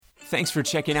Thanks for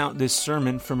checking out this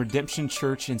sermon from Redemption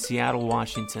Church in Seattle,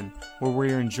 Washington, where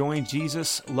we are enjoying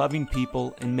Jesus, loving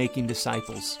people, and making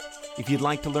disciples. If you'd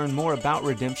like to learn more about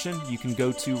Redemption, you can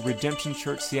go to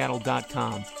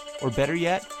redemptionchurchseattle.com, or better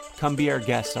yet, come be our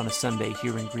guest on a Sunday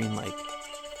here in Green Lake.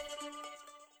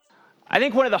 I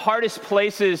think one of the hardest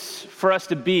places for us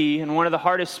to be, and one of the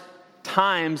hardest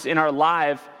times in our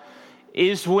life,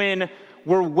 is when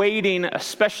we're waiting,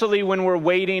 especially when we're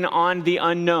waiting on the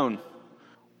unknown.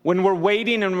 When we're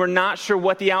waiting and we're not sure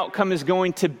what the outcome is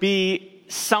going to be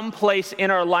someplace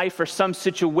in our life or some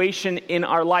situation in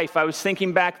our life. I was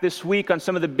thinking back this week on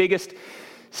some of the biggest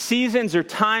seasons or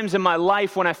times in my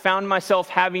life when I found myself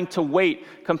having to wait,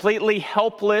 completely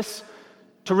helpless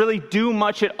to really do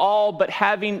much at all, but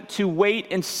having to wait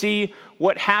and see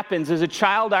what happens. As a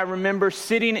child, I remember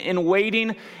sitting and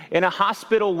waiting in a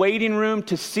hospital waiting room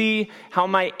to see how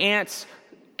my aunt's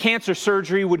cancer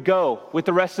surgery would go with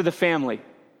the rest of the family.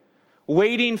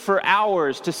 Waiting for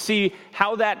hours to see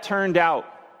how that turned out.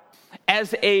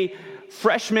 As a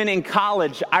freshman in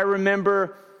college, I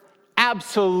remember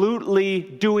absolutely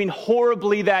doing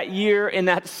horribly that year in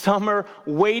that summer,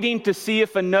 waiting to see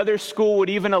if another school would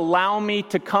even allow me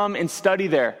to come and study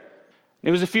there.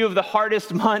 It was a few of the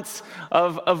hardest months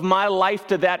of my life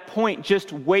to that point,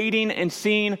 just waiting and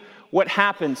seeing what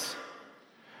happens.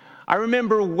 I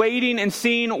remember waiting and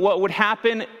seeing what would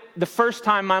happen the first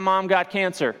time my mom got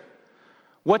cancer.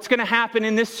 What's going to happen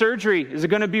in this surgery? Is it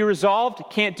going to be resolved?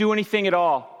 Can't do anything at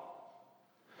all.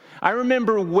 I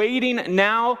remember waiting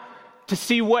now to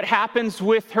see what happens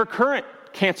with her current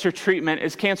cancer treatment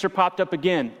as cancer popped up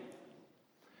again.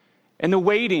 And the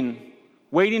waiting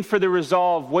for the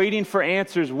resolve, waiting for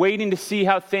answers, waiting to see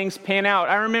how things pan out.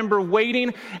 I remember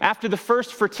waiting after the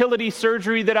first fertility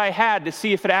surgery that I had to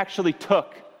see if it actually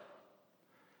took.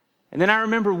 And then I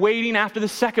remember waiting after the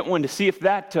second one to see if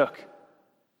that took.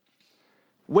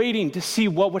 Waiting to see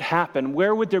what would happen.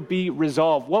 Where would there be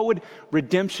resolve? What would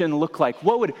redemption look like?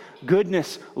 What would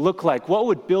goodness look like? What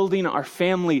would building our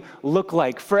family look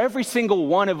like? For every single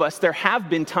one of us, there have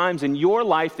been times in your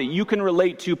life that you can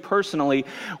relate to personally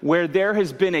where there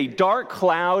has been a dark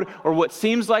cloud or what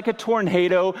seems like a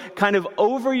tornado kind of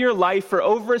over your life or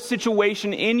over a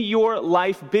situation in your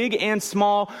life, big and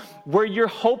small, where you're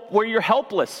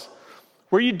helpless.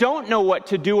 Where you don't know what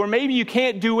to do, or maybe you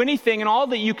can't do anything, and all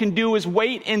that you can do is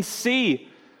wait and see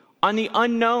on the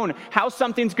unknown, how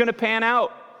something's going to pan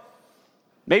out.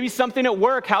 Maybe something at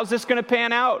work, how's this going to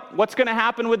pan out? What's going to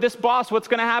happen with this boss? What's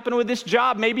going to happen with this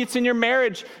job? Maybe it's in your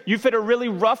marriage. You've hit a really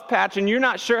rough patch, and you're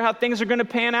not sure how things are going to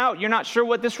pan out. You're not sure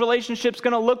what this relationship's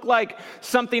going to look like.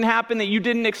 Something happened that you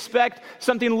didn't expect.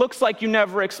 Something looks like you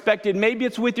never expected. Maybe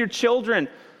it's with your children.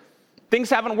 Things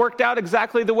haven't worked out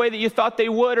exactly the way that you thought they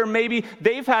would, or maybe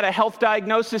they've had a health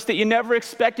diagnosis that you never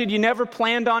expected, you never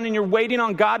planned on, and you're waiting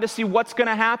on God to see what's going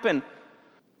to happen.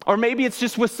 Or maybe it's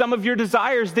just with some of your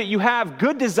desires that you have,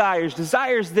 good desires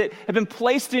that have been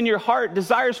placed in your heart,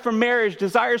 desires for marriage,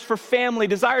 desires for family,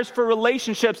 desires for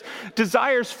relationships,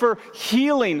 desires for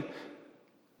healing,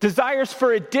 desires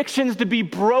for addictions to be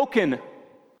broken.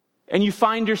 And you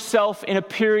find yourself in a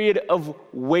period of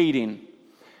waiting.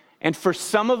 And for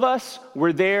some of us,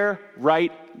 we're there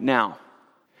right now.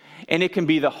 And it can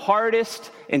be the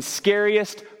hardest and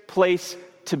scariest place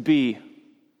to be.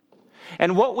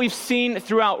 And what we've seen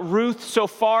throughout Ruth so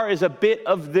far is a bit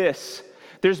of this.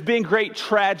 There's been great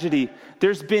tragedy.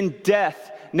 There's been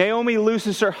death. Naomi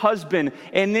loses her husband,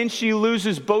 and then she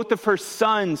loses both of her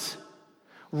sons.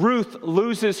 Ruth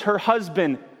loses her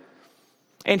husband.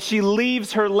 And she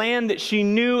leaves her land that she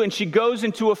knew, and she goes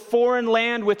into a foreign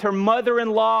land with her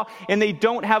mother-in-law, and they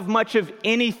don't have much of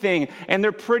anything, and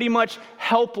they're pretty much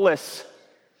helpless.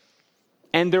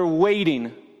 And they're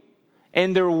waiting,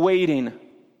 and they're waiting.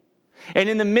 And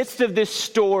in the midst of this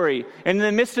story, and in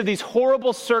the midst of these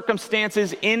horrible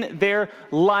circumstances in their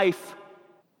life,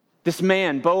 this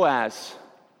man, Boaz,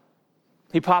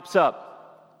 he pops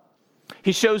up.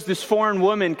 He shows this foreign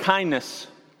woman kindness.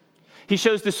 He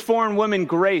shows this foreign woman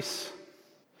grace.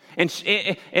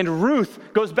 And Ruth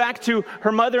goes back to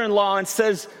her mother-in-law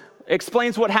and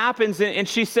explains what happens. And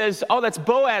she says, oh, that's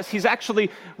Boaz. He's actually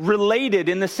related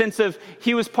in the sense of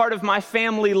he was part of my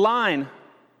family line.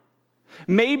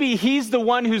 Maybe he's the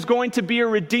one who's going to be a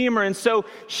redeemer. And so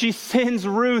she sends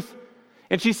Ruth.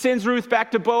 And she sends Ruth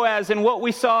back to Boaz. And what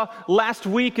we saw last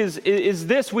week is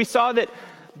this. We saw that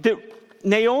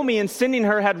Naomi in sending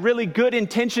her had really good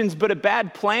intentions, but a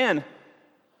bad plan.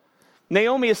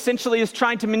 Naomi essentially is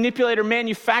trying to manipulate or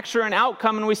manufacture an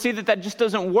outcome, and we see that just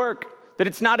doesn't work, that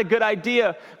it's not a good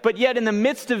idea. But yet in the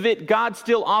midst of it, God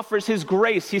still offers his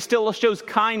grace. He still shows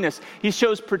kindness. He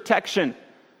shows protection.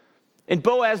 And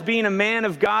Boaz, being a man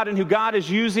of God and who God is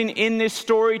using in this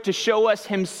story to show us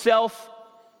himself,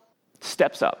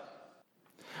 steps up.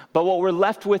 But what we're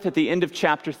left with at the end of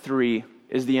chapter 3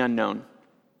 is the unknown.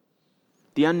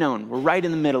 The unknown. We're right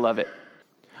in the middle of it.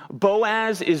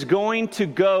 Boaz is going to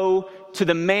go to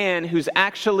the man who's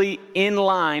actually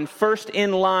first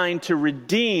in line to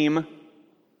redeem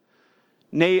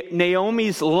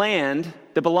Naomi's land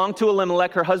that belonged to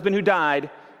Elimelech, her husband who died,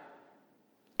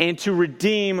 and to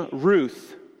redeem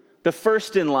Ruth, the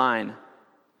first in line,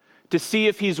 to see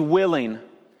if he's willing.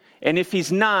 And if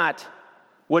he's not,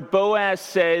 what Boaz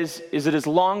says is that as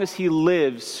long as he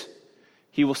lives,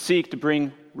 he will seek to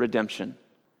bring redemption.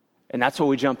 And that's what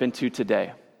we jump into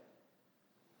today.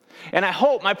 And I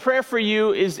hope, my prayer for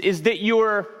you is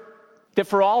that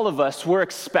for all of us, we're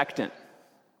expectant.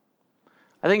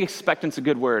 I think expectant's a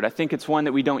good word. I think it's one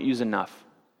that we don't use enough.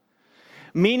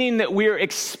 Meaning that we're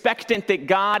expectant that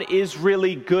God is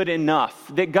really good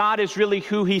enough, that God is really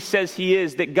who he says he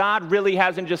is, that God really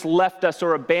hasn't just left us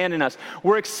or abandoned us.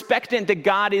 We're expectant that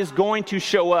God is going to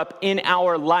show up in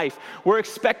our life. We're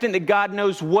expectant that God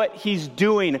knows what he's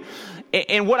doing.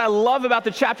 And what I love about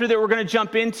the chapter that we're going to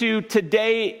jump into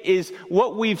today is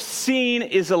what we've seen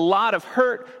is a lot of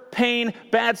hurt, pain,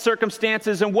 bad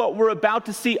circumstances, and what we're about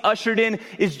to see ushered in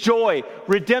is joy,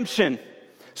 redemption.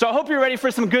 So I hope you're ready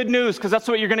for some good news, because that's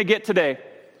what you're going to get today.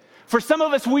 For some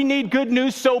of us, we need good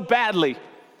news so badly.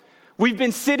 We've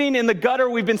been sitting in the gutter.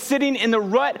 We've been sitting in the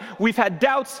rut. We've had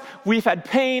doubts. We've had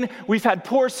pain. We've had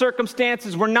poor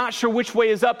circumstances. We're not sure which way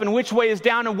is up and which way is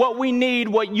down. And what we need,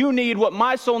 what you need, what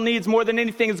my soul needs more than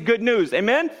anything is good news.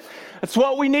 Amen? That's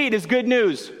what we need is good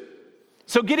news.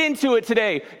 So get into it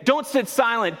today. Don't sit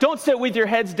silent. Don't sit with your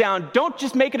heads down. Don't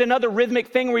just make it another rhythmic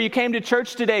thing where you came to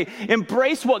church today.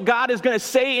 Embrace what God is going to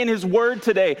say in his word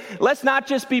today. Let's not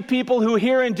just be people who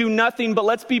hear and do nothing, but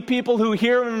let's be people who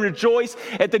hear and rejoice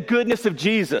at the goodness of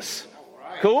Jesus.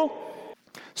 Right. Cool?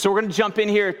 So we're going to jump in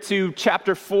here to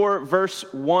chapter 4, verse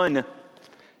 1.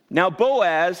 Now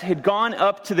Boaz had gone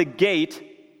up to the gate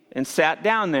and sat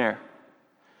down there.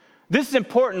 This is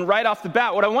important right off the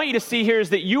bat. What I want you to see here is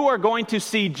that you are going to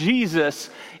see Jesus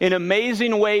in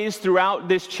amazing ways throughout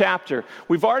this chapter.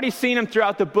 We've already seen him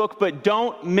throughout the book, but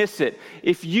don't miss it.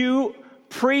 If you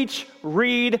preach,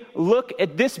 read, look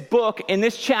at this book and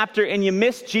this chapter and you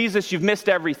miss Jesus, you've missed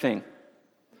everything.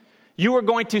 You are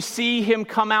going to see him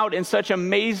come out in such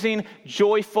amazing,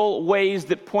 joyful ways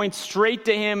that point straight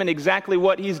to him and exactly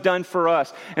what he's done for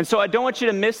us. And so I don't want you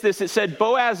to miss this. It said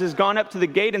Boaz has gone up to the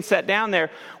gate and sat down there.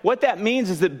 What that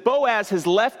means is that Boaz has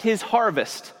left his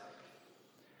harvest.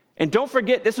 And don't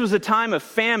forget, this was a time of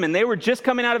famine. They were just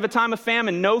coming out of a time of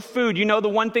famine, no food. You know the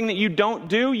one thing that you don't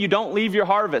do? You don't leave your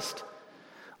harvest.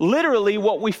 Literally,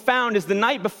 what we found is the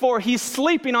night before, he's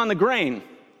sleeping on the grain.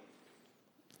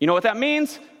 You know what that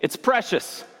means? It's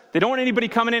precious. They don't want anybody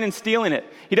coming in and stealing it.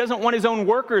 He doesn't want his own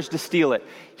workers to steal it.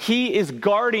 He is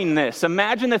guarding this.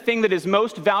 Imagine the thing that is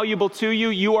most valuable to you,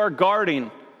 you are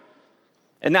guarding.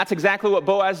 And that's exactly what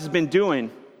Boaz has been doing.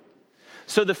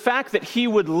 So the fact that he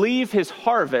would leave his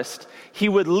harvest, he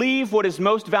would leave what is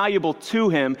most valuable to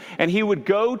him, and he would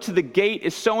go to the gate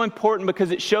is so important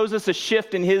because it shows us a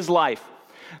shift in his life.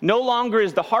 No longer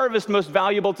is the harvest most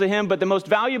valuable to him, but the most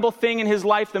valuable thing in his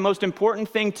life, the most important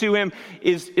thing to him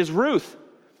is Ruth,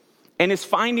 and is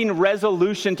finding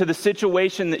resolution to the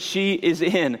situation that she is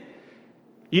in.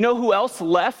 You know who else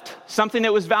left something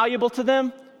that was valuable to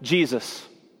them? Jesus.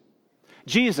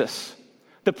 Jesus,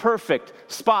 the perfect,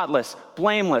 spotless,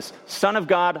 blameless Son of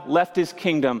God, left his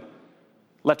kingdom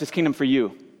for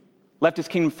you, left his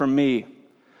kingdom for me,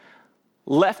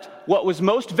 left what was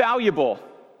most valuable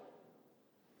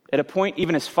at a point,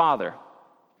 even his Father,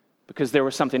 because there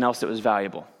was something else that was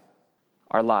valuable,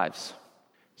 our lives.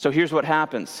 So here's what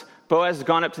happens. Boaz has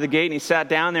gone up to the gate and he sat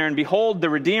down there, and behold, the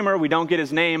Redeemer, we don't get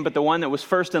his name, but the one that was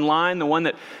first in line, the one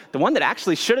that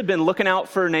actually should have been looking out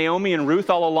for Naomi and Ruth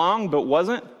all along, but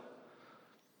wasn't.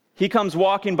 He comes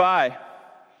walking by,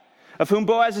 of whom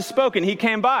Boaz has spoken. He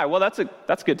came by. Well,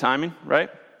 that's good timing, right?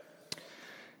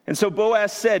 And so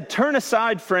Boaz said, "Turn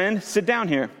aside, friend, sit down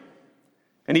here."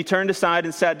 And he turned aside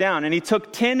and sat down. And he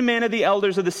took 10 men of the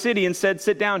elders of the city and said,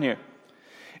 "Sit down here."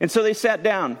 And so they sat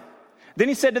down. Then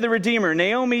he said to the Redeemer,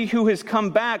 "Naomi, who has come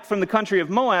back from the country of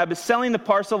Moab, is selling the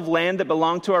parcel of land that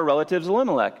belonged to our relatives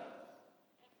Elimelech.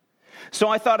 So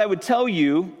I thought I would tell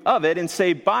you of it and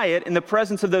say, buy it in the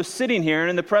presence of those sitting here and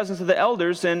in the presence of the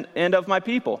elders and of my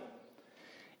people.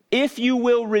 If you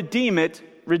will redeem it,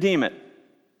 redeem it.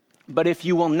 But if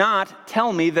you will not,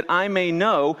 tell me that I may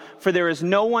know, for there is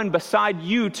no one beside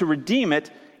you to redeem it,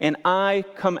 and I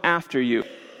come after you."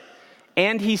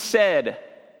 And he said,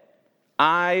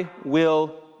 I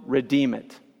will redeem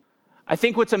it. I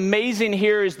think what's amazing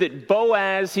here is that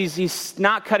Boaz, he's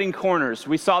not cutting corners.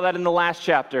 We saw that in the last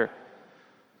chapter.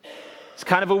 It's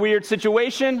kind of a weird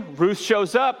situation. Ruth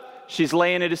shows up. She's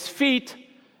laying at his feet.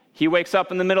 He wakes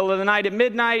up in the middle of the night at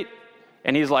midnight,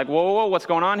 and he's like, whoa, what's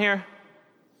going on here?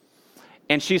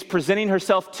 And she's presenting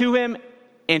herself to him,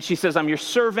 and she says, I'm your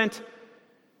servant.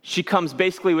 She comes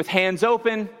basically with hands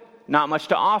open, not much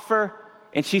to offer.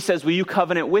 And she says, will you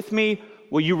covenant with me?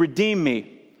 Will you redeem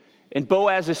me? And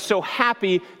Boaz is so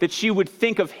happy that she would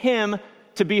think of him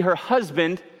to be her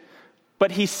husband.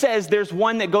 But he says, there's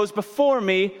one that goes before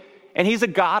me, and he's a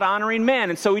God-honoring man.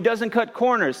 And so he doesn't cut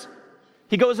corners.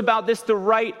 He goes about this the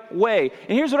right way.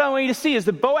 And here's what I want you to see is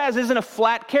that Boaz isn't a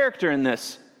flat character in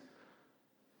this.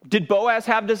 Did Boaz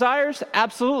have desires?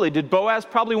 Absolutely. Did Boaz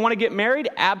probably want to get married?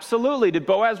 Absolutely. Did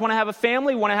Boaz want to have a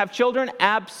family, want to have children?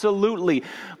 Absolutely.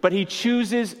 But he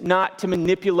chooses not to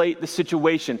manipulate the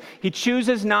situation. He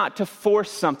chooses not to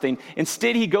force something.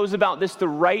 Instead, he goes about this the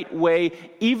right way,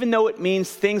 even though it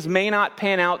means things may not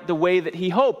pan out the way that he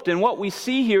hoped. And what we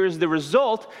see here is the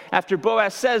result. After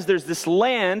Boaz says, there's this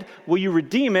land, will you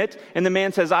redeem it? And the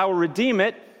man says, I will redeem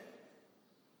it.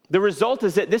 The result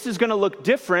is that this is going to look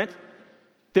different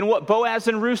than what Boaz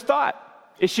and Ruth thought.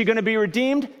 Is she going to be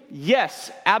redeemed? Yes,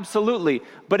 absolutely.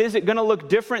 But is it going to look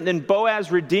different than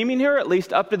Boaz redeeming her, at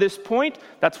least up to this point?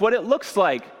 That's what it looks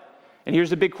like. And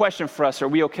here's a big question for us. Are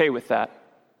we okay with that?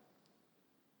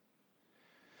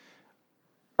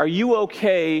 Are you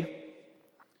okay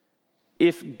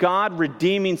if God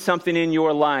redeeming something in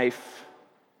your life,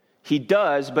 he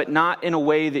does, but not in a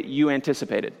way that you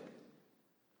anticipated?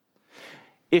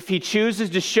 If he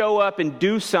chooses to show up and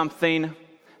do something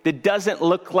that doesn't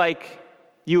look like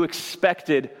you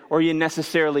expected or you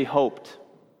necessarily hoped,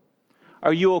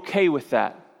 are you okay with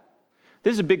that?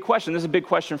 This is a big question. This is a big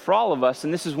question for all of us,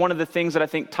 and this is one of the things that I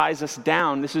think ties us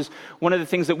down. This is one of the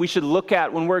things that we should look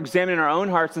at when we're examining our own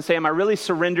hearts and say, am I really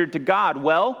surrendered to God?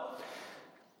 Well,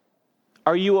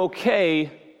 are you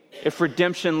okay if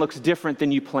redemption looks different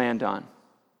than you planned on?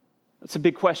 That's a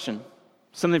big question.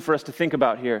 Something for us to think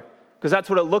about here, because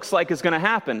that's what it looks like is going to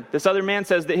happen. This other man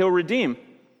says that he'll redeem.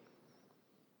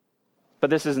 But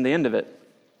this isn't the end of it.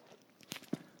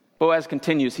 Boaz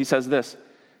continues. He says this.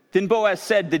 Then Boaz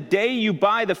said, the day you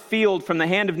buy the field from the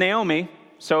hand of Naomi,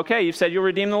 so okay, you've said you'll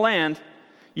redeem the land,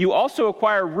 you also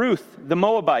acquire Ruth, the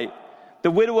Moabite,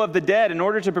 the widow of the dead, in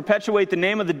order to perpetuate the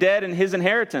name of the dead and his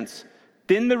inheritance.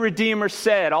 Then the Redeemer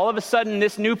said, all of a sudden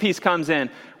this new piece comes in.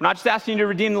 We're not just asking you to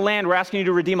redeem the land, we're asking you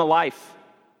to redeem a life.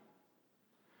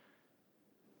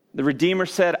 The Redeemer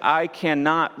said, I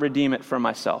cannot redeem it for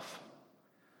myself,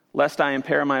 lest I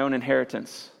impair my own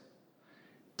inheritance.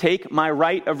 Take my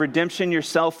right of redemption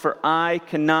yourself, for I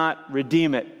cannot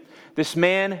redeem it. This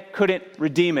man couldn't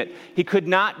redeem it. He could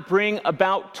not bring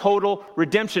about total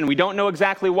redemption. We don't know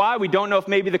exactly why. We don't know if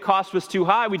maybe the cost was too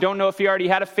high. We don't know if he already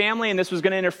had a family and this was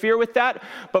going to interfere with that.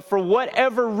 But for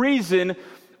whatever reason,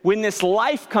 when this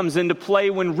life comes into play,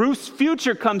 when Ruth's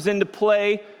future comes into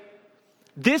play,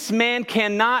 this man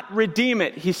cannot redeem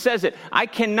it. He says it. I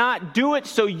cannot do it,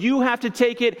 so you have to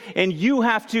take it and you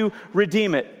have to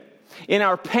redeem it. In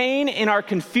our pain, in our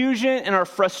confusion, in our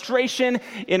frustration,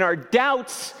 in our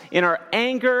doubts, in our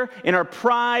anger, in our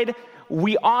pride,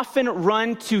 we often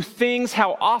run to things.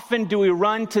 How often do we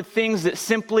run to things that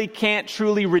simply can't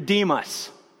truly redeem us?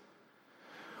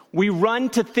 We run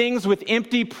to things with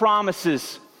empty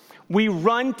promises. We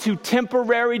run to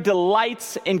temporary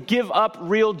delights and give up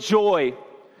real joy.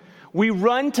 We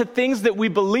run to things that we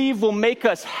believe will make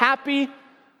us happy,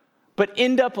 but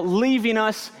end up leaving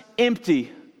us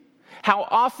empty. How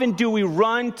often do we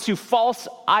run to false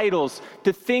idols,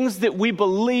 to things that we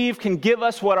believe can give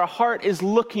us what our heart is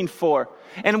looking for?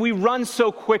 And we run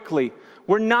so quickly.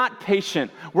 We're not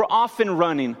patient. We're often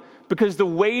running because the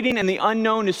waiting and the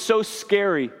unknown is so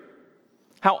scary.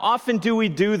 How often do we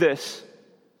do this?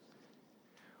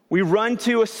 We run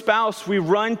to a spouse, we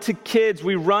run to kids,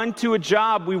 we run to a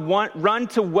job, we run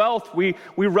to wealth, we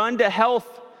run to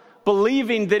health,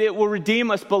 believing that it will redeem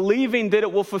us, believing that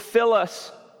it will fulfill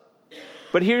us.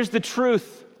 But here's the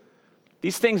truth.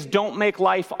 These things don't make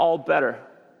life all better.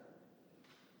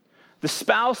 The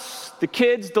spouse, the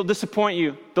kids, they'll disappoint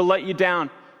you. They'll let you down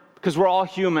because we're all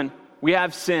human. We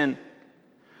have sin.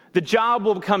 The job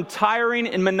will become tiring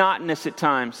and monotonous at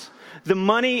times. The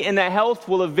money and the health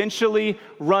will eventually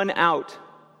run out.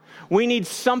 We need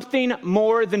something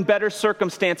more than better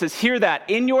circumstances. Hear that.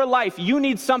 In your life, you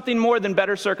need something more than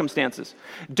better circumstances.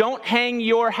 Don't hang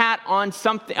your hat on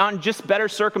just better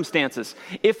circumstances.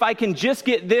 If I can just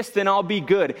get this, then I'll be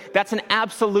good. That's an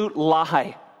absolute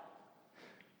lie.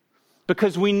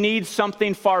 because we need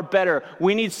something far better.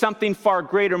 We need something far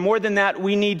greater. More than that,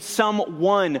 we need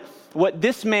someone. What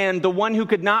this man, the one who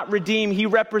could not redeem, he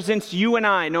represents you and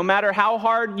I. No matter how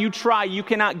hard you try, you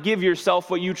cannot give yourself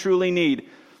what you truly need.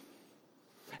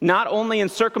 Not only in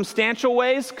circumstantial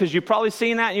ways, because you've probably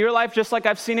seen that in your life, just like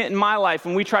I've seen it in my life.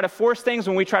 When we try to force things,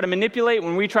 when we try to manipulate,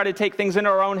 when we try to take things into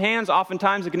our own hands,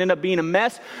 oftentimes it can end up being a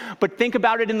mess. But think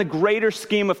about it in the greater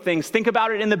scheme of things. Think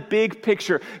about it in the big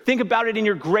picture. Think about it in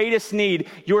your greatest need,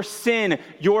 your sin,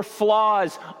 your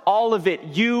flaws, all of it.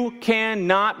 You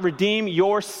cannot redeem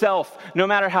yourself. No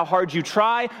matter how hard you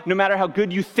try, no matter how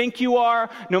good you think you are,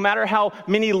 no matter how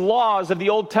many laws of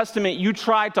the Old Testament you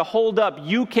try to hold up,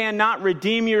 you cannot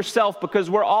redeem yourself, because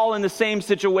we're all in the same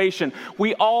situation.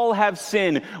 We all have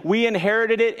sin. We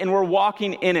inherited it and we're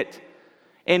walking in it.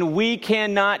 And we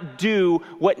cannot do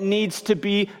what needs to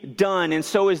be done. And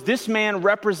so as this man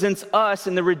represents us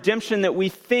in the redemption that we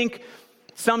think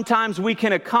sometimes we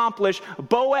can accomplish,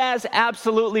 Boaz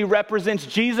absolutely represents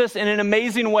Jesus in an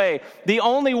amazing way. The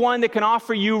only one that can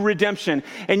offer you redemption.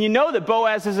 And you know that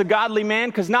Boaz is a godly man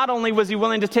because not only was he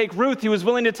willing to take Ruth, he was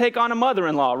willing to take on a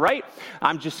mother-in-law, right?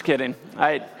 I'm just kidding.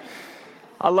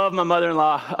 I love my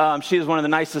mother-in-law. She is one of the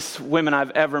nicest women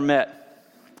I've ever met.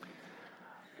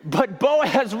 But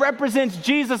Boaz represents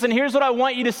Jesus, and here's what I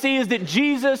want you to see is that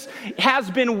Jesus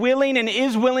has been willing and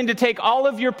is willing to take all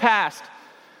of your past,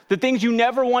 the things you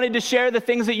never wanted to share, the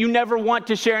things that you never want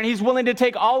to share. And he's willing to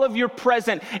take all of your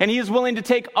present, and he is willing to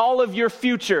take all of your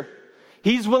future.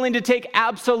 He's willing to take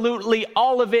absolutely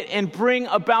all of it and bring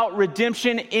about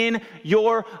redemption in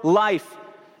your life.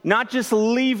 Not just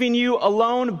leaving you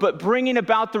alone, but bringing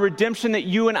about the redemption that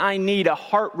you and I need, a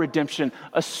heart redemption,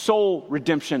 a soul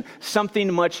redemption,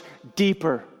 something much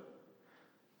deeper.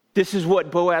 This is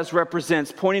what Boaz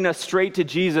represents, pointing us straight to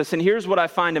Jesus. And here's what I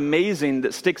find amazing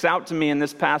that sticks out to me in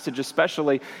this passage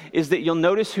especially, is that you'll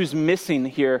notice who's missing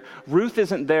here. Ruth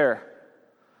isn't there.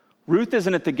 Ruth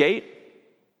isn't at the gate.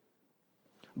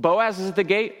 Boaz is at the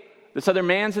gate. This other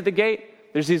man's at the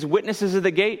gate. There's these witnesses at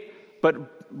the gate.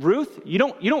 But Ruth, you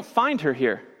don't find her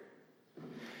here.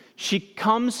 She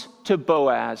comes to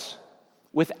Boaz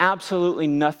with absolutely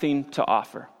nothing to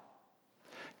offer.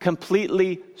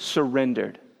 Completely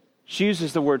surrendered. She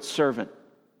uses the word servant.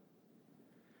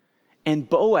 And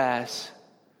Boaz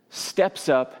steps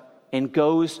up and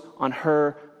goes on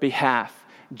her behalf.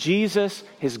 Jesus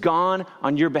has gone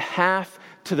on your behalf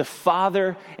to the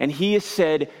Father, and he has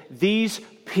said, these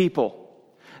people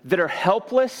that are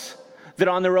helpless, that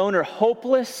on their own are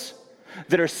hopeless,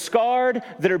 that are scarred,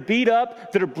 that are beat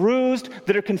up, that are bruised,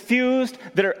 that are confused,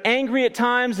 that are angry at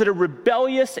times, that are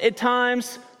rebellious at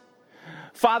times,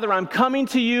 Father, I'm coming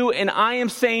to you and I am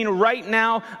saying right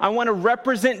now, I want to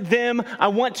represent them. I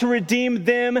want to redeem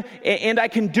them, and I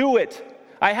can do it.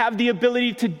 I have the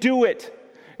ability to do it.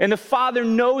 And the Father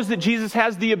knows that Jesus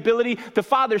has the ability. The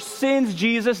Father sends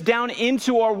Jesus down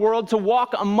into our world to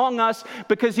walk among us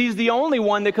because he's the only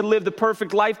one that could live the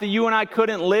perfect life that you and I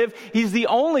couldn't live. He's the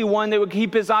only one that would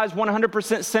keep his eyes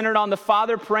 100% centered on the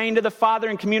Father, praying to the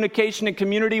Father in communication and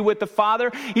community with the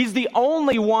Father. He's the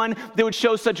only one that would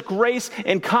show such grace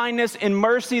and kindness and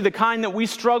mercy, the kind that we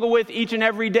struggle with each and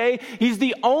every day. He's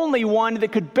the only one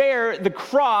that could bear the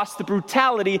cross, the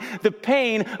brutality, the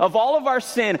pain of all of our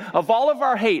sin, of all of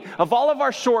our hate, of all of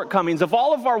our shortcomings, of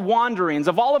all of our wanderings,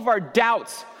 of all of our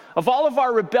doubts, of all of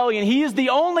our rebellion. He is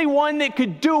the only one that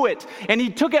could do it. And he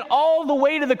took it all the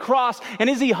way to the cross. And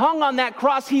as he hung on that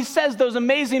cross, he says those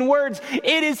amazing words,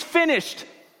 "It is finished."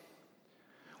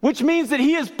 Which means that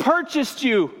he has purchased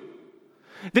you.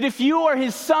 That if you are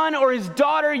his son or his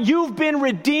daughter, you've been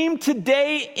redeemed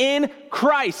today in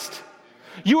Christ.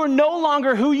 You are no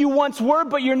longer who you once were,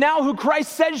 but you're now who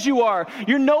Christ says you are.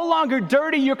 You're no longer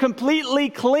dirty, you're completely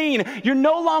clean. You're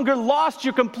no longer lost,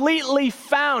 you're completely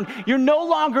found. You're no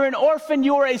longer an orphan,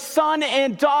 you are a son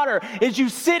and daughter. As you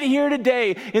sit here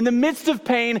today, in the midst of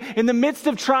pain, in the midst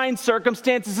of trying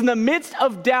circumstances, in the midst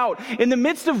of doubt, in the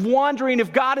midst of wondering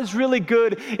if God is really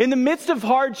good, in the midst of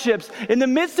hardships, in the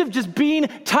midst of just being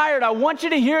tired, I want you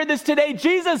to hear this today.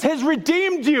 Jesus has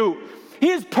redeemed you. He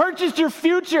has purchased your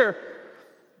future.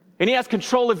 And he has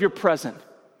control of your present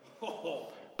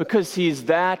because he's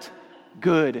that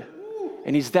good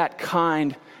and he's that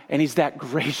kind and he's that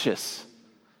gracious.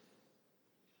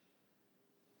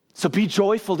 So be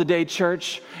joyful today,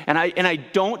 church. And I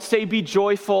don't say be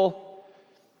joyful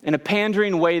in a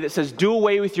pandering way that says do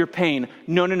away with your pain.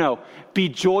 No. Be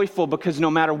joyful because no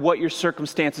matter what your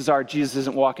circumstances are, Jesus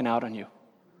isn't walking out on you.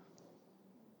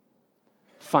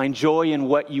 Find joy in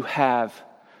what you have,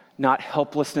 not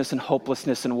helplessness and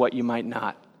hopelessness in what you might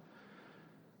not.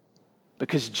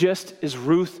 Because just as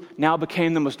Ruth now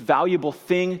became the most valuable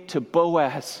thing to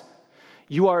Boaz,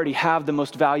 you already have the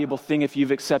most valuable thing if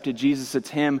you've accepted Jesus. It's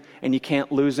him, and you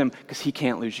can't lose him because he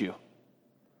can't lose you.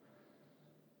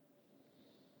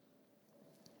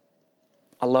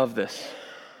 I love this.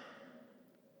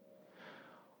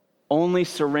 Only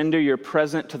surrender your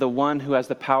present to the one who has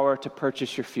the power to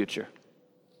purchase your future.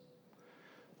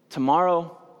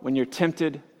 Tomorrow, when you're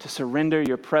tempted to surrender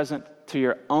your present to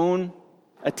your own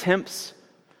attempts,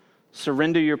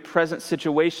 surrender your present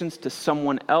situations to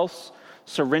someone else,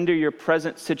 surrender your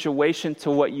present situation to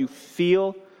what you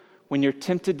feel, when you're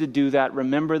tempted to do that,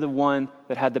 remember the one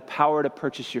that had the power to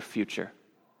purchase your future.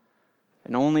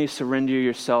 And only surrender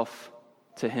yourself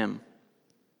to him.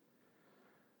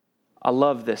 I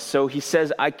love this. So he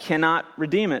says, I cannot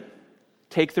redeem it.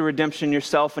 Take the redemption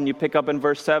yourself, and you pick up in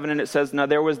verse 7, and it says, now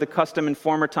there was the custom in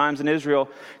former times in Israel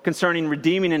concerning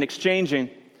redeeming and exchanging.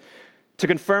 To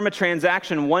confirm a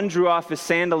transaction, one drew off his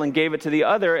sandal and gave it to the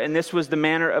other, and this was the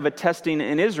manner of attesting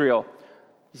in Israel.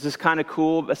 This is kind of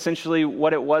cool. Essentially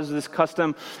what it was, this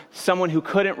custom, someone who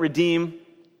couldn't redeem,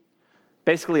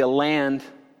 basically a land,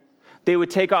 they would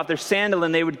take off their sandal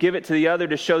and they would give it to the other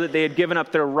to show that they had given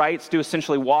up their rights to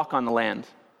essentially walk on the land.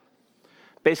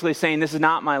 Basically saying, this is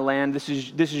not my land, this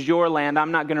is your land,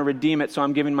 I'm not going to redeem it, so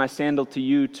I'm giving my sandal to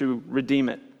you to redeem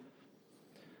it.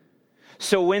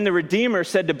 So when the Redeemer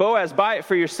said to Boaz, buy it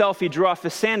for yourself, he drew off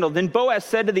his sandal. Then Boaz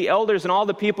said to the elders and all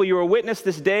the people, you are witness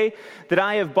this day that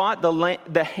I have bought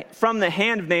from the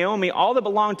hand of Naomi all that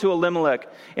belonged to Elimelech,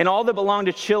 and all that belonged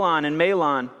to Chilion and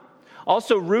Mahlon.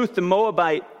 Also Ruth the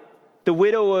Moabite, the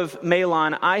widow of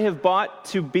Mahlon, I have bought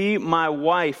to be my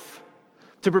wife,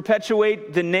 to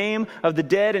perpetuate the name of the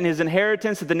dead and his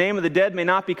inheritance, that the name of the dead may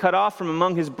not be cut off from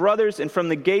among his brothers and from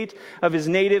the gate of his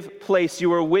native place.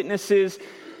 You are witnesses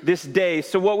this day.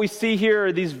 So what we see here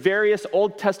are these various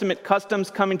Old Testament customs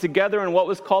coming together in what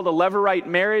was called a levirate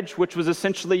marriage, which was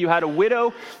essentially you had a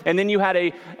widow, and then you had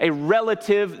a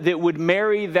relative that would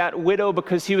marry that widow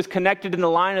because he was connected in the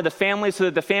line of the family so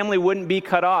that the family wouldn't be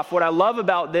cut off. What I love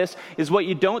about this is what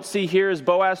you don't see here is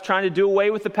Boaz trying to do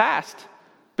away with the past,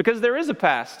 because there is a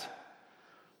past.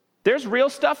 There's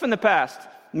real stuff in the past.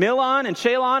 Mahlon and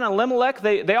Chilion and Elimelech,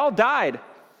 they all died.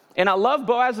 And I love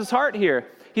Boaz's heart here.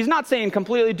 He's not saying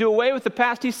completely do away with the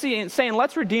past. He's saying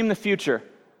let's redeem the future.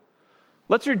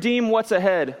 Let's redeem what's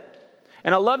ahead.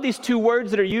 And I love these two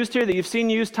words that are used here that you've seen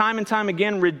used time and time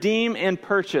again, redeem and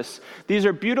purchase. These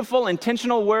are beautiful,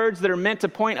 intentional words that are meant to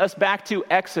point us back to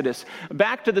Exodus,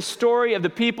 back to the story of the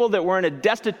people that were in a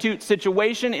destitute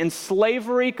situation, in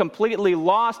slavery, completely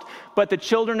lost, but the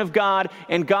children of God,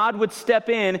 and God would step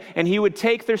in and he would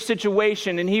take their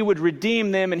situation and he would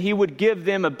redeem them and he would give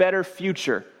them a better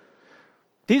future.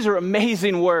 These are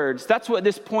amazing words. That's what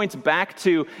this points back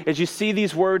to as you see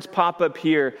these words pop up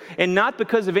here. And not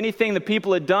because of anything the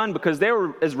people had done, because they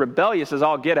were as rebellious as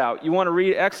all get out. You want to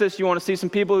read Exodus, you want to see some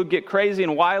people who get crazy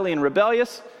and wily and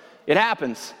rebellious? It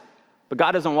happens. But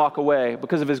God doesn't walk away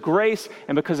because of his grace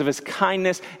and because of his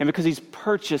kindness and because he's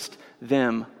purchased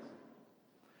them.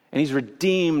 And he's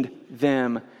redeemed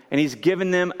them. And he's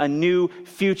given them a new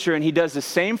future. And he does the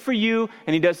same for you,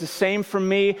 and he does the same for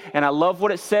me. And I love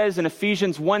what it says in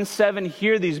Ephesians 1:7.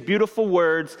 Hear these beautiful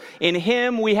words. In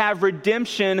him we have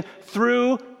redemption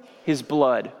through his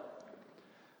blood.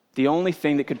 The only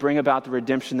thing that could bring about the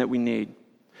redemption that we need.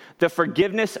 The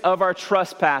forgiveness of our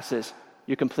trespasses.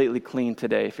 You're completely clean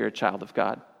today if you're a child of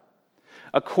God.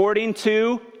 According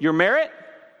to your merit,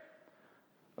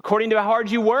 according to how hard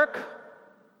you work,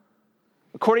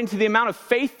 according to the amount of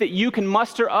faith that you can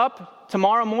muster up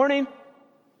tomorrow morning?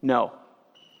 No.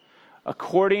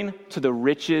 According to the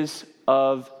riches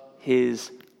of his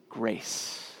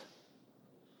grace.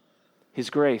 His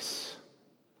grace,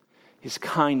 his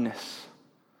kindness,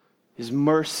 his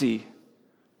mercy,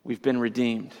 we've been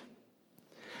redeemed.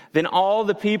 Then all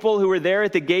the people who were there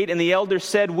at the gate and the elders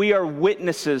said, we are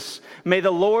witnesses. May the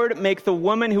Lord make the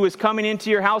woman who is coming into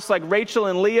your house like Rachel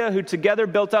and Leah, who together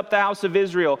built up the house of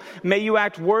Israel. May you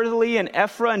act worthily in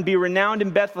Ephraim and be renowned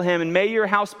in Bethlehem. And may your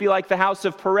house be like the house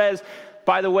of Perez.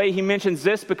 By the way, he mentions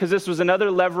this because this was another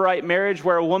levirate marriage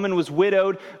where a woman was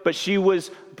widowed, but she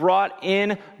was brought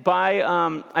in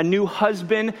by a new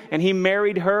husband, and he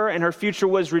married her, and her future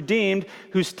was redeemed,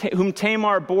 whom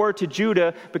Tamar bore to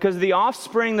Judah, because of the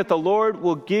offspring that the Lord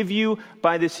will give you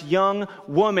by this young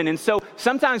woman. And so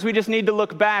sometimes we just need to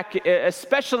look back,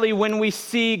 especially when we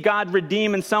see God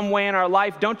redeem in some way in our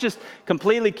life. Don't just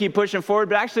completely keep pushing forward,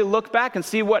 but actually look back and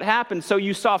see what happened. So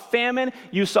you saw famine,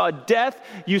 you saw death,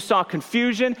 you saw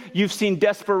confusion, you've seen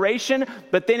desperation,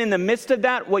 but then in the midst of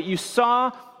that, what you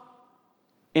saw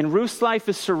in Ruth's life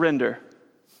is surrender.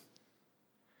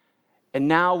 And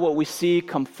now what we see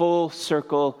come full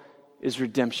circle is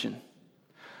redemption.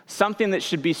 Something that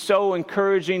should be so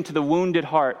encouraging to the wounded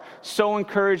heart, so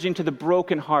encouraging to the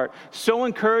broken heart, so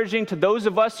encouraging to those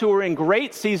of us who are in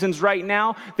great seasons right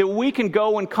now, that we can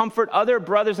go and comfort other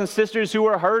brothers and sisters who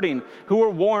are hurting, who are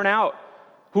worn out,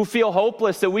 who feel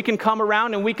hopeless, that we can come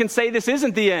around and we can say, this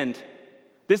isn't the end.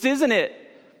 This isn't it.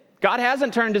 God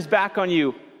hasn't turned his back on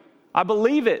you. I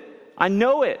believe it. I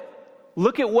know it.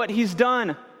 Look at what he's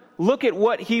done. Look at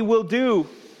what he will do.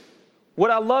 What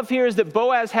I love here is that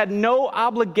Boaz had no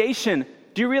obligation.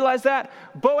 Do you realize that?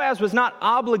 Boaz was not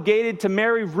obligated to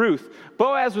marry Ruth.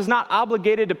 Boaz was not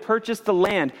obligated to purchase the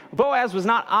land. Boaz was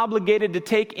not obligated to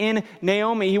take in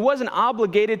Naomi. He wasn't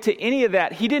obligated to any of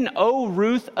that. He didn't owe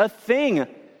Ruth a thing.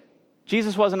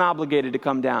 Jesus wasn't obligated to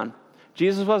come down.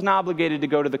 Jesus wasn't obligated to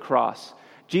go to the cross.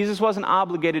 Jesus wasn't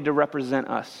obligated to represent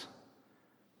us.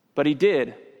 But he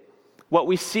did. What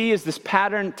we see is this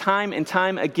pattern time and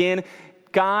time again,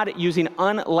 God using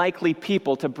unlikely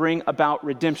people to bring about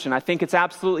redemption. I think it's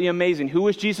absolutely amazing. Who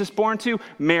was Jesus born to?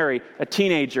 Mary, a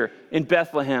teenager in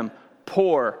Bethlehem,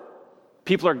 poor.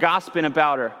 People are gossiping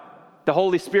about her. The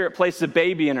Holy Spirit places a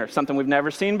baby in her, something we've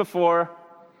never seen before.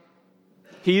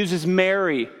 He uses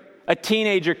Mary, a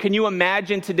teenager. Can you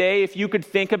imagine today if you could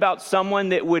think about someone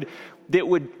that would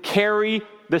carry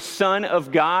the Son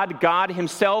of God, God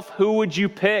himself? Who would you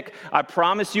pick? I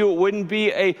promise you it wouldn't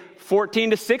be a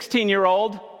 14 to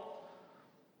 16-year-old,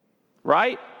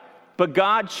 right? But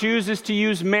God chooses to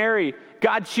use Mary.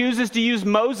 God chooses to use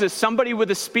Moses, somebody with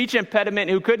a speech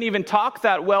impediment who couldn't even talk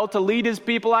that well, to lead his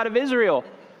people out of Israel.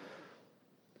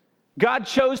 God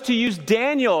chose to use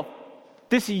Daniel,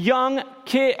 this young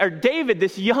kid, or David,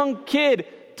 this young kid,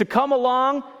 to come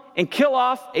along and kill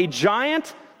off a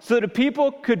giant so that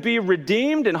people could be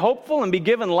redeemed and hopeful and be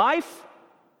given life.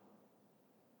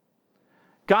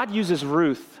 God uses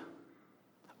Ruth,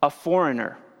 a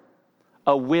foreigner,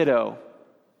 a widow,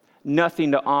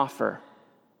 nothing to offer,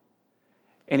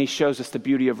 and he shows us the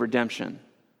beauty of redemption.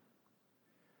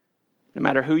 No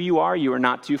matter who you are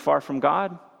not too far from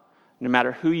God. No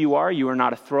matter who you are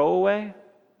not a throwaway.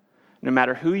 No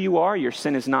matter who you are, your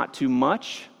sin is not too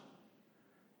much.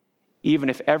 Even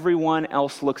if everyone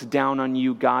else looks down on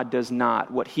you, God does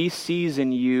not. What he sees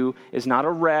in you is not a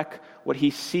wreck. What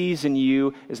he sees in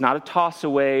you is not a toss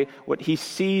away. What he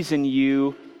sees in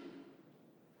you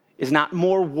is not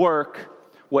more work.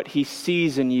 What he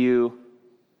sees in you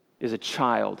is a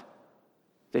child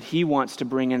that he wants to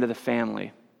bring into the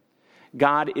family.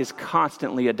 God is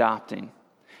constantly adopting.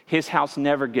 His house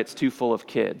never gets too full of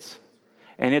kids.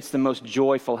 And it's the most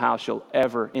joyful house you'll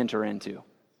ever enter into.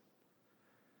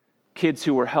 Kids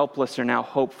who were helpless are now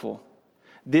hopeful.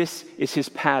 This is his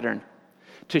pattern,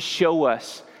 to show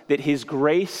us that his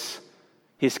grace,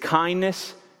 his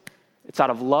kindness, it's out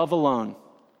of love alone.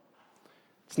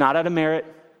 It's not out of merit.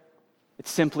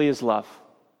 It's simply his love.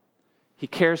 He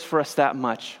cares for us that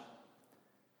much.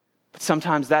 But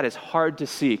sometimes that is hard to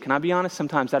see. Can I be honest?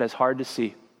 Sometimes that is hard to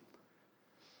see.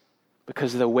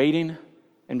 Because of the waiting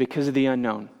and because of the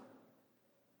unknown.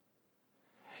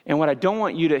 And what I don't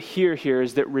want you to hear here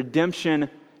is that redemption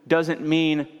doesn't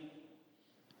mean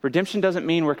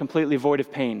we're completely void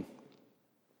of pain.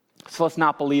 So let's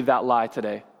not believe that lie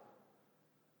today.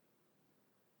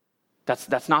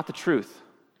 That's not the truth.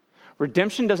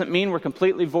 Redemption doesn't mean we're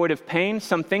completely void of pain.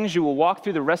 Some things you will walk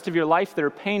through the rest of your life that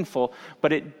are painful,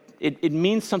 but it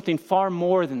means something far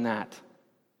more than that.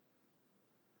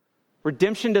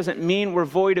 Redemption doesn't mean we're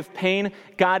void of pain.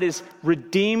 God is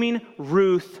redeeming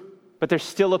Ruth, but there's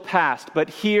still a past.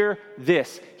 But hear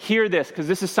this, because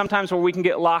this is sometimes where we can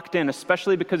get locked in,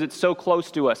 especially because it's so close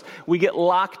to us. We get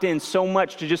locked in so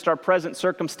much to just our present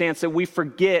circumstance that we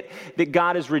forget that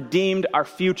God has redeemed our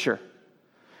future,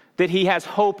 that he has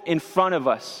hope in front of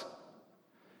us.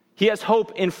 He has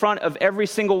hope in front of every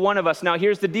single one of us. Now,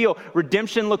 here's the deal.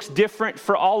 Redemption looks different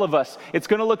for all of us. It's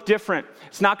going to look different.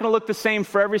 It's not going to look the same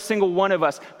for every single one of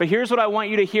us. But here's what I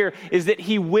want you to hear, is that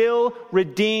he will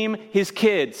redeem his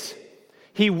kids.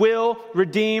 He will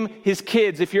redeem his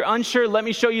kids. If you're unsure, let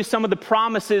me show you some of the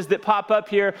promises that pop up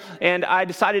here. And I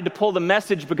decided to pull the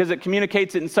message because it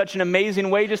communicates it in such an amazing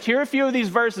way. Just hear a few of these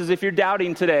verses if you're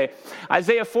doubting today.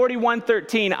 Isaiah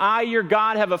 41:13, I, your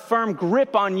God, have a firm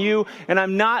grip on you, and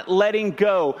I'm not letting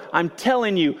go. I'm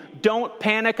telling you, don't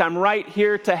panic. I'm right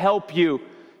here to help you.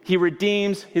 He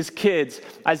redeems his kids.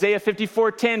 Isaiah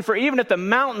 54:10, for even if the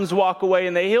mountains walk away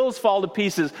and the hills fall to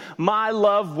pieces, my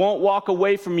love won't walk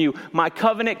away from you. My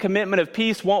covenant commitment of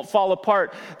peace won't fall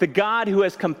apart. The God who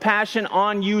has compassion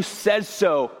on you says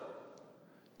so.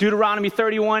 Deuteronomy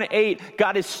 31:8,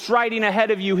 God is striding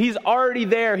ahead of you. He's already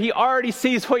there. He already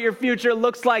sees what your future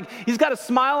looks like. He's got a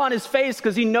smile on his face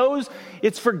because he knows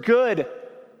it's for good.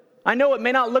 I know it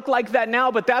may not look like that now,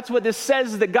 but that's what this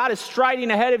says, is that God is striding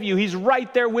ahead of you. He's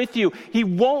right there with you. He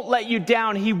won't let you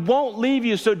down. He won't leave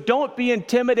you. So don't be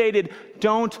intimidated.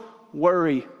 Don't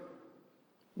worry.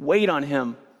 Wait on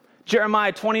him.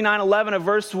 Jeremiah 29:11, a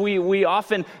verse we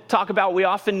often talk about, we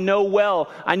often know well.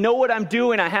 I know what I'm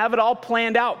doing. I have it all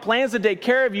planned out. Plans to take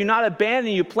care of you, not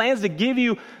abandon you. Plans to give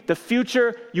you the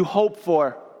future you hope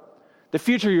for. The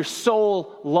future your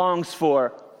soul longs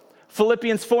for.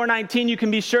 Philippians 4:19, you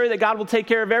can be sure that God will take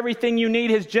care of everything you need,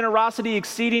 his generosity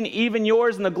exceeding even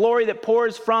yours, and the glory that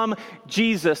pours from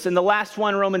Jesus. And the last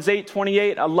one, Romans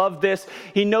 8:28, I love this.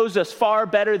 He knows us far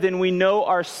better than we know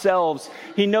ourselves.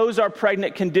 He knows our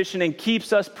pregnant condition and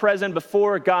keeps us present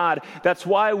before God. That's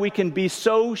why we can be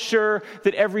so sure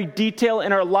that every detail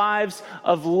in our lives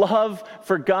of love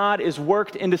for God is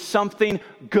worked into something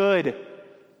good.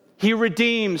 He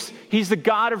redeems. He's the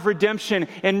God of redemption.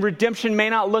 And redemption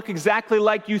may not look exactly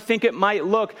like you think it might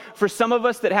look. For some of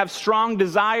us that have strong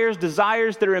desires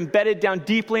that are embedded down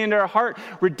deeply into our heart,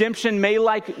 redemption may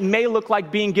look like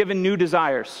being given new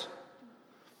desires.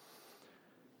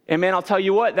 And man, I'll tell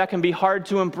you what, that can be hard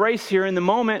to embrace here in the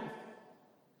moment.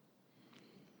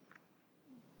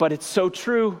 But it's so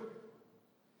true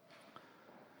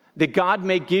that God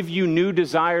may give you new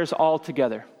desires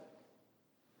altogether.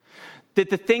 That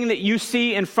the thing that you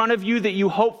see in front of you that you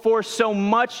hope for so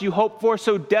much, you hope for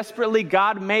so desperately,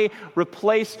 God may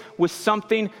replace with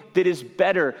something that is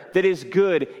better, that is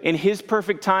good, in his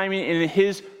perfect timing and in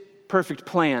his perfect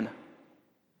plan.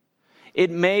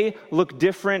 It may look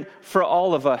different for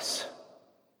all of us.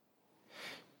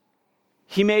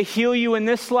 He may heal you in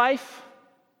this life.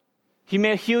 He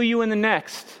may heal you in the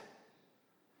next.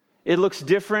 It looks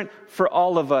different for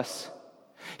all of us.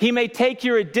 He may take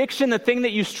your addiction, the thing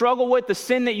that you struggle with, the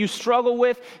sin that you struggle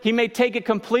with. He may take it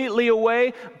completely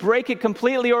away, break it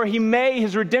completely, or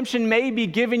his redemption may be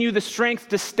giving you the strength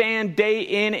to stand day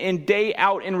in and day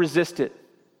out and resist it.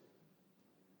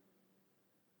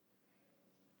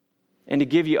 And to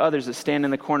give you others that stand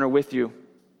in the corner with you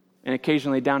and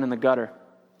occasionally down in the gutter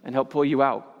and help pull you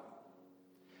out.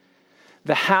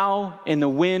 The how and the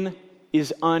when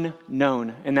is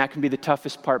unknown, and that can be the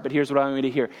toughest part, but here's what I want you to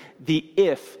hear. The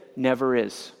if never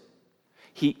is.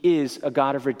 He is a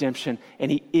God of redemption, and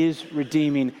he is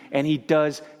redeeming, and he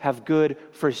does have good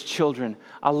for his children.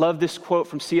 I love this quote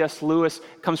from C.S. Lewis.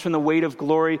 It comes from The Weight of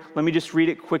Glory. Let me just read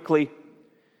it quickly.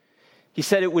 He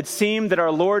said, "It would seem that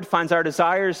our Lord finds our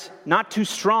desires not too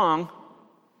strong,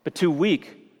 but too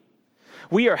weak.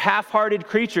 We are half-hearted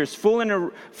creatures,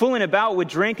 fooling about with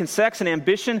drink and sex and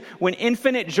ambition when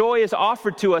infinite joy is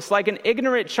offered to us, like an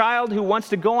ignorant child who wants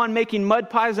to go on making mud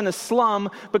pies in a slum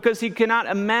because he cannot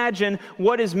imagine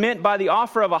what is meant by the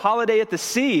offer of a holiday at the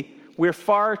sea. We're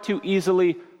far too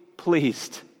easily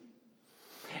pleased."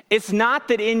 It's not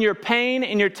that in your pain,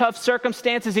 in your tough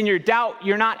circumstances, in your doubt,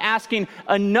 you're not asking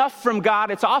enough from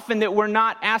God. It's often that we're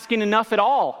not asking enough at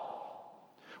all.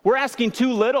 We're asking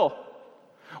too little.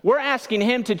 We're asking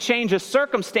him to change a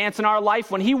circumstance in our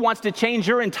life when he wants to change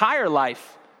your entire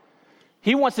life.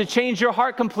 He wants to change your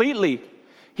heart completely.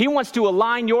 He wants to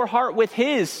align your heart with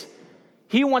his.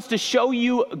 He wants to show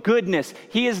you goodness.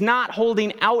 He is not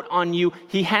holding out on you.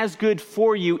 He has good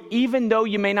for you, even though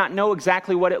you may not know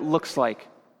exactly what it looks like.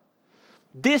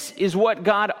 This is what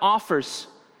God offers.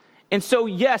 And so,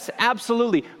 yes,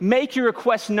 absolutely, make your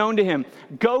requests known to him.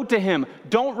 Go to him.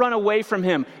 Don't run away from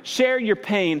him. Share your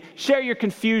pain. Share your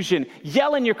confusion.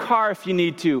 Yell in your car if you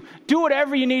need to. Do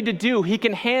whatever you need to do. He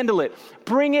can handle it.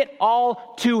 Bring it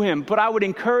all to him. But I would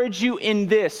encourage you in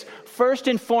this. First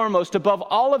and foremost, above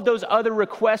all of those other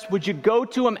requests, would you go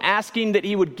to him asking that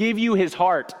he would give you his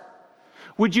heart?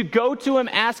 Would you go to him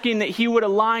asking that he would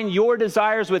align your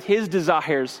desires with his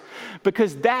desires?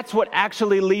 Because that's what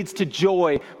actually leads to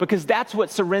joy, because that's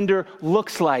what surrender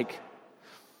looks like.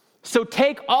 So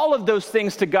take all of those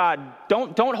things to God.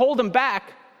 Don't hold them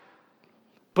back.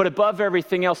 But above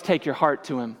everything else, take your heart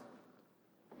to him.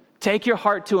 Take your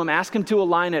heart to him. Ask him to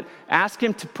align it. Ask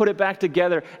him to put it back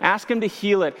together. Ask him to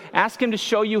heal it. Ask him to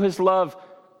show you his love.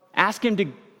 Ask him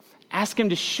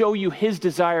to show you his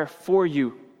desire for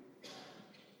you.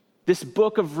 This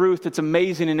book of Ruth, it's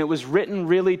amazing, and it was written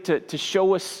really to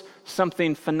show us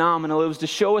something phenomenal. It was to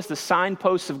show us the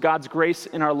signposts of God's grace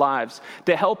in our lives,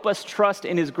 to help us trust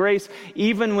in his grace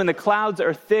even when the clouds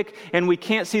are thick and we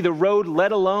can't see the road,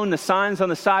 let alone the signs on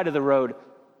the side of the road.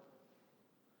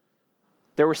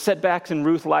 There were setbacks in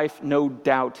Ruth's life, no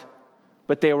doubt,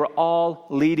 but they were all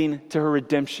leading to her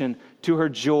redemption, to her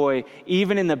joy.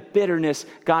 Even in the bitterness,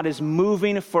 God is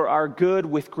moving for our good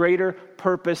with greater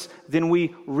purpose than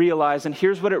we realize. And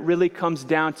here's what it really comes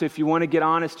down to. If you want to get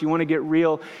honest, you want to get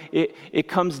real, it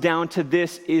comes down to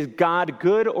this: is God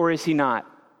good or is he not?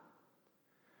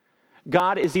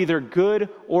 God is either good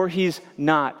or he's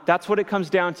not. That's what it comes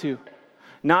down to.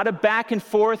 Not a back and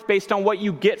forth based on what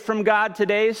you get from God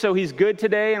today. So he's good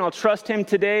today and I'll trust him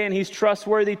today and he's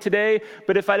trustworthy today.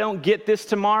 But if I don't get this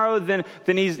tomorrow, then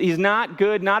he's not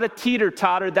good. Not a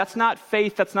teeter-totter. That's not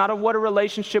faith. That's not what a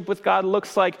relationship with God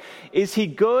looks like. Is he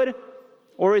good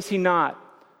or is he not?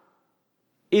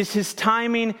 Is his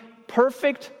timing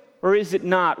perfect or is it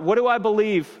not? What do I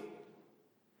believe?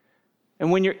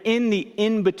 And when you're in the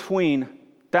in-between,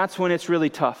 that's when it's really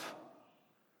tough.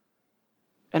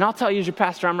 And I'll tell you as your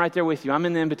pastor, I'm right there with you. I'm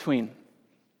in the in-between.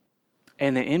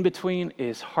 And the in-between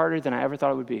is harder than I ever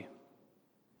thought it would be.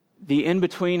 The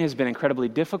in-between has been incredibly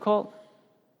difficult.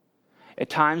 At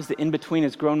times, the in-between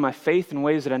has grown my faith in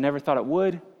ways that I never thought it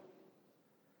would.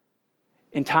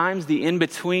 In times, the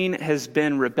in-between has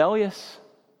been rebellious.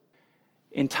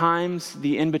 In times,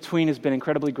 the in-between has been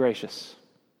incredibly gracious.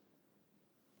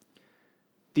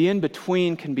 The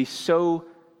in-between can be so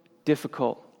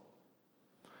difficult.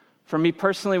 For me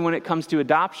personally, when it comes to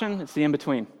adoption, it's the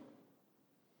in-between.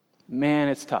 Man,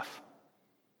 it's tough.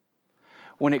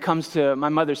 When it comes to my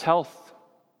mother's health,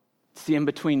 it's the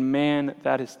in-between. Man,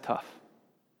 that is tough.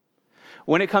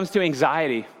 When it comes to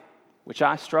anxiety, which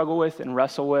I struggle with and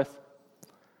wrestle with,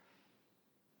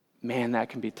 man, that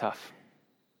can be tough.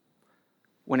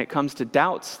 When it comes to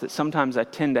doubts that sometimes I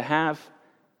tend to have,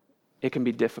 it can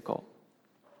be difficult.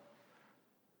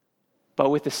 But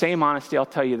with the same honesty, I'll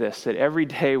tell you this, that every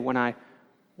day when I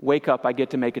wake up, I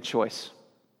get to make a choice.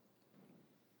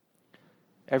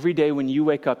 Every day when you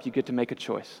wake up, you get to make a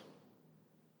choice.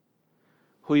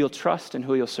 Who you'll trust and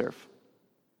who you'll serve.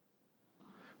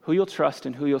 Who you'll trust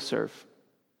and who you'll serve.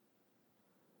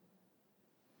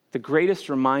 The greatest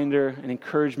reminder and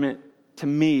encouragement to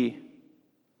me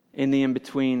in the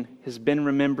in-between has been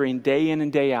remembering day in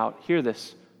and day out, hear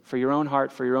this, for your own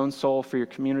heart, for your own soul, for your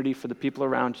community, for the people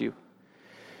around you,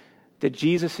 that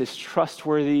Jesus is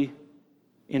trustworthy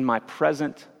in my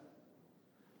present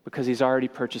because he's already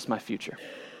purchased my future.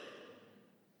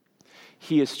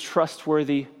 He is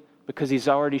trustworthy because he's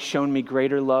already shown me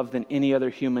greater love than any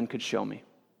other human could show me.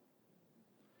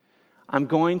 I'm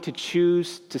going to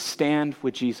choose to stand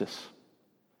with Jesus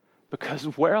because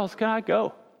where else can I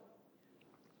go?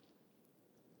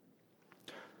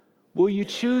 Will you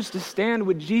choose to stand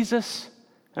with Jesus,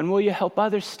 and will you help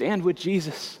others stand with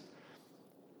Jesus?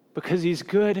 Because he's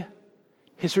good.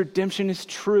 His redemption is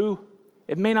true.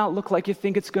 It may not look like you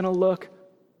think it's going to look.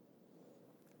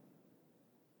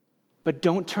 But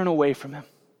don't turn away from him.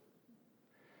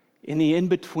 In the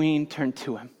in-between, turn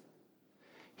to him.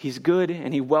 He's good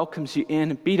and he welcomes you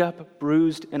in, beat up,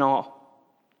 bruised, and all.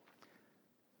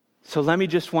 So let me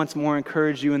just once more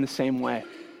encourage you in the same way.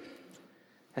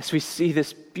 As we see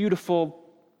this beautiful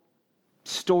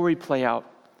story play out,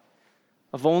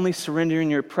 of only surrendering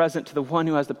your present to the one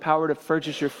who has the power to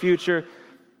purchase your future.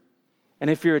 And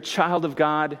if you're a child of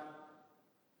God,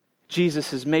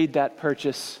 Jesus has made that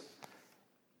purchase.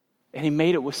 And he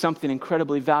made it with something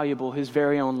incredibly valuable, his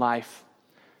very own life,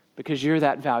 because you're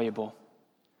that valuable.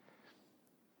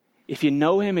 If you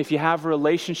know him, if you have a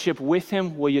relationship with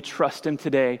him, will you trust him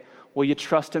today? Will you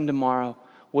trust him tomorrow?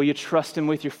 Will you trust him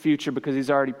with your future because he's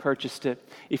already purchased it?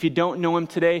 If you don't know him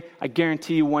today, I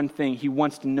guarantee you one thing. He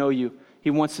wants to know you. He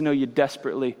wants to know you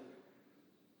desperately.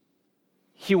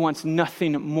 He wants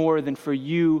nothing more than for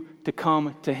you to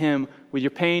come to him with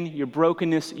your pain, your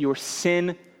brokenness, your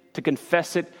sin, to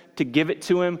confess it, to give it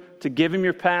to him, to give him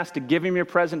your past, to give him your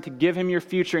present, to give him your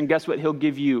future. And guess what? He'll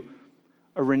give you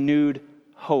a renewed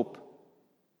hope.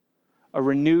 A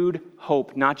renewed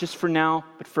hope, not just for now,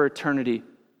 but for eternity.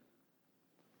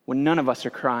 When none of us are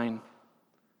crying.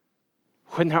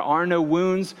 When there are no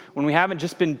wounds, when we haven't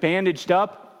just been bandaged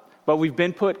up, but we've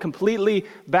been put completely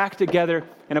back together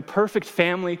in a perfect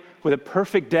family, with a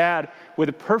perfect dad, with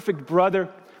a perfect brother,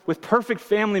 with perfect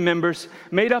family members,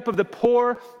 made up of the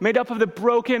poor, made up of the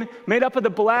broken, made up of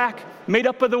the black, made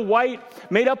up of the white,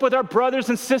 made up with our brothers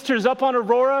and sisters up on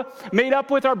Aurora, made up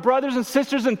with our brothers and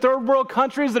sisters in third world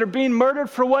countries that are being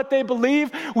murdered for what they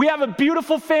believe. We have a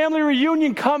beautiful family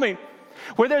reunion coming,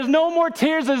 where there's no more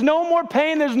tears, there's no more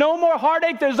pain, there's no more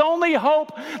heartache, there's only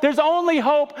hope. There's only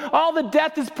hope. All the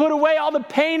death is put away, all the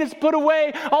pain is put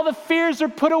away, all the fears are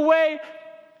put away.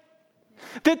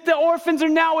 That the orphans are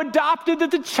now adopted,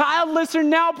 that the childless are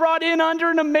now brought in under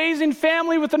an amazing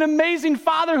family with an amazing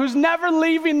father who's never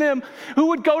leaving them, who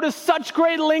would go to such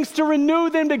great lengths to renew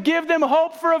them, to give them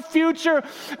hope for a future.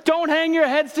 Don't hang your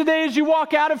heads today as you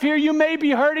walk out of here. You may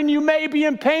be hurting, you may be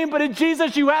in pain, but in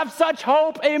Jesus you have such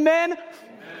hope. Amen?